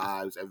Instagram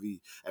lives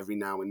every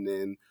now and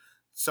then.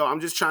 So I'm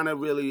just trying to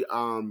really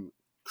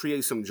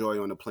create some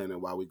joy on the planet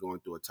while we're going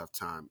through a tough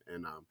time.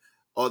 And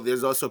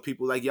there's also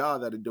people like y'all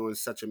that are doing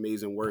such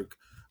amazing work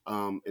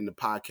in the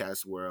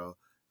podcast world.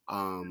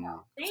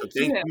 Thank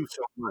you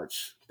so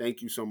much.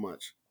 Thank you so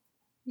much.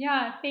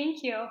 Yeah,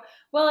 thank you.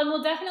 Well, and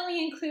we'll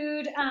definitely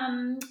include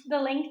the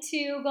link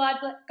to God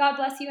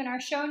Bless You in our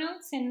show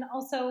notes and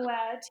also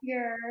to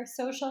your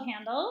social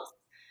handles.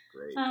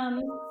 Great.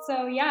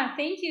 So yeah,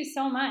 thank you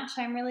so much.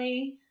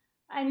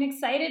 I'm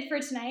excited for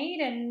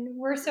tonight, and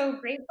we're so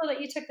grateful that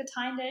you took the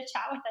time to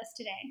chat with us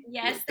today.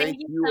 Yes, thank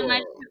you so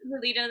much,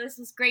 Julito. This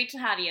was great to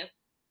have you.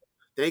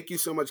 Thank you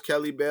so much,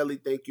 Kelly Bailey.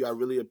 Thank you. I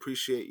really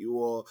appreciate you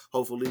all.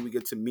 Hopefully we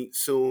get to meet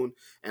soon,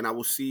 and I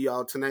will see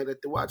y'all tonight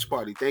at the watch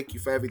party. Thank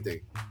you for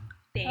everything.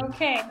 Thanks.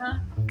 Okay.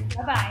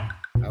 Bye-bye.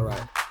 All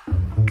right.